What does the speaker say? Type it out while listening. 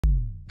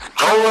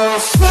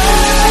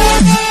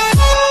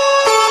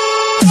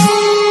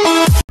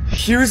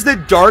Here's the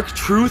dark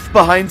truth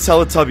behind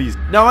Teletubbies.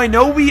 Now, I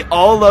know we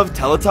all love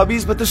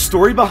Teletubbies, but the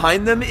story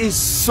behind them is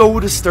so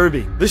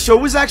disturbing. The show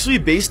was actually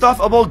based off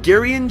a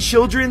Bulgarian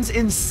children's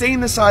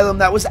insane asylum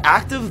that was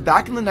active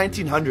back in the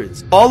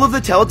 1900s. All of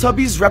the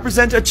Teletubbies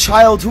represent a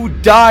child who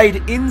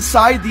died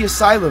inside the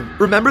asylum.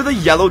 Remember the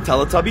yellow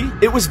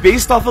Teletubby? It was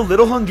based off a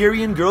little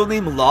Hungarian girl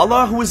named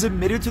Lala who was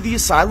admitted to the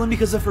asylum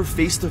because of her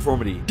face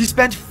deformity. She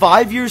spent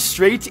 5 years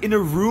straight in a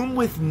room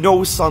with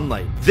no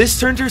sunlight. This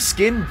turned her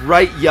skin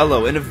bright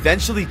yellow and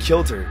eventually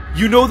killed her.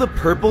 You know the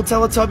purple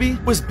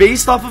Teletubby was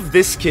based off of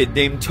this kid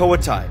named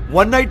Toatai.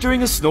 One night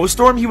during a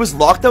snowstorm, he was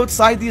locked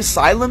outside the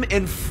asylum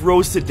and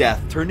froze to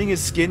death, turning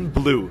his skin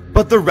blue.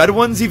 But the red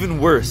one's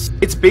even worse.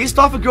 It's based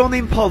off a girl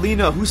named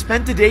Paulina who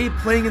spent a day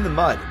playing in the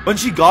mud. When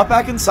she got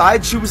back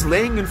inside, she was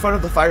laying in front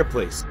of the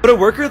fireplace. But a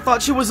worker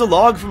thought she was a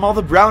log from all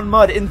the brown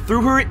mud and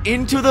threw her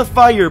into the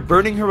fire,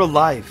 burning her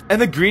alive.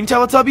 And the green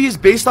Teletubby is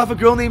based off a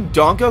girl named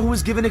Donka who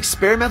was given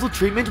experimental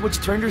treatment which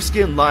turned her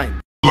skin lime.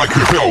 Like a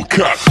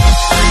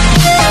Hellcat.